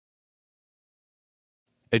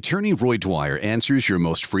Attorney Roy Dwyer answers your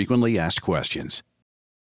most frequently asked questions.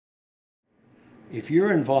 If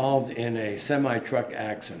you're involved in a semi-truck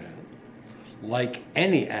accident, like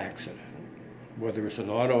any accident, whether it's an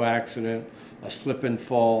auto accident, a slip and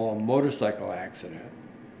fall, a motorcycle accident,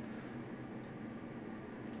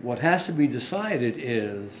 what has to be decided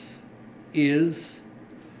is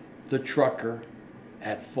the trucker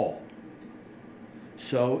at fault?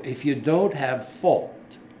 So if you don't have fault,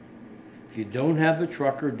 if you don't have the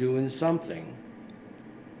trucker doing something,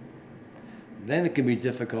 then it can be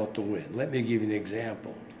difficult to win. Let me give you an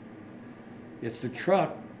example. If the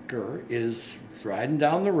trucker is riding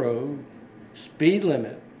down the road, speed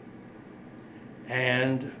limit,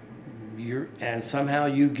 and somehow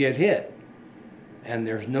you get hit, and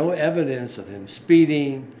there's no evidence of him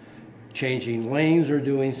speeding, changing lanes, or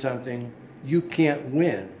doing something, you can't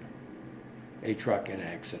win a trucking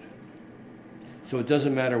accident. So it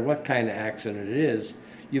doesn't matter what kind of accident it is,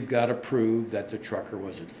 you've got to prove that the trucker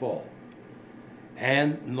was at fault.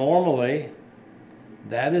 And normally,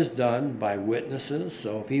 that is done by witnesses.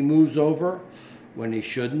 So if he moves over when he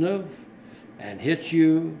shouldn't have and hits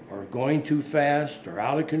you, or going too fast or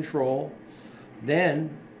out of control,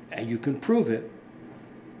 then, and you can prove it,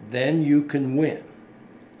 then you can win.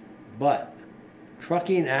 But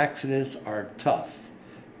trucking accidents are tough.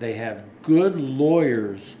 They have good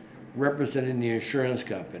lawyers representing the insurance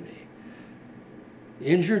company.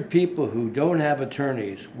 Injured people who don't have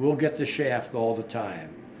attorneys will get the shaft all the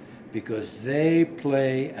time because they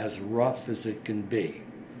play as rough as it can be.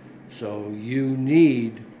 So you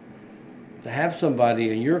need to have somebody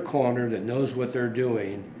in your corner that knows what they're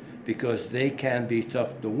doing, because they can be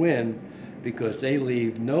tough to win, because they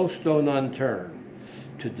leave no stone unturned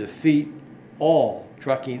to defeat all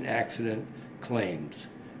trucking accident claims.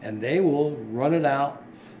 And they will run it out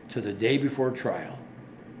to the day before trial.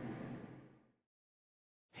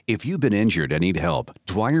 If you've been injured and need help,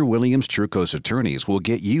 Dwyer Williams Churkos attorneys will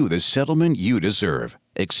get you the settlement you deserve.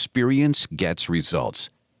 Experience gets results.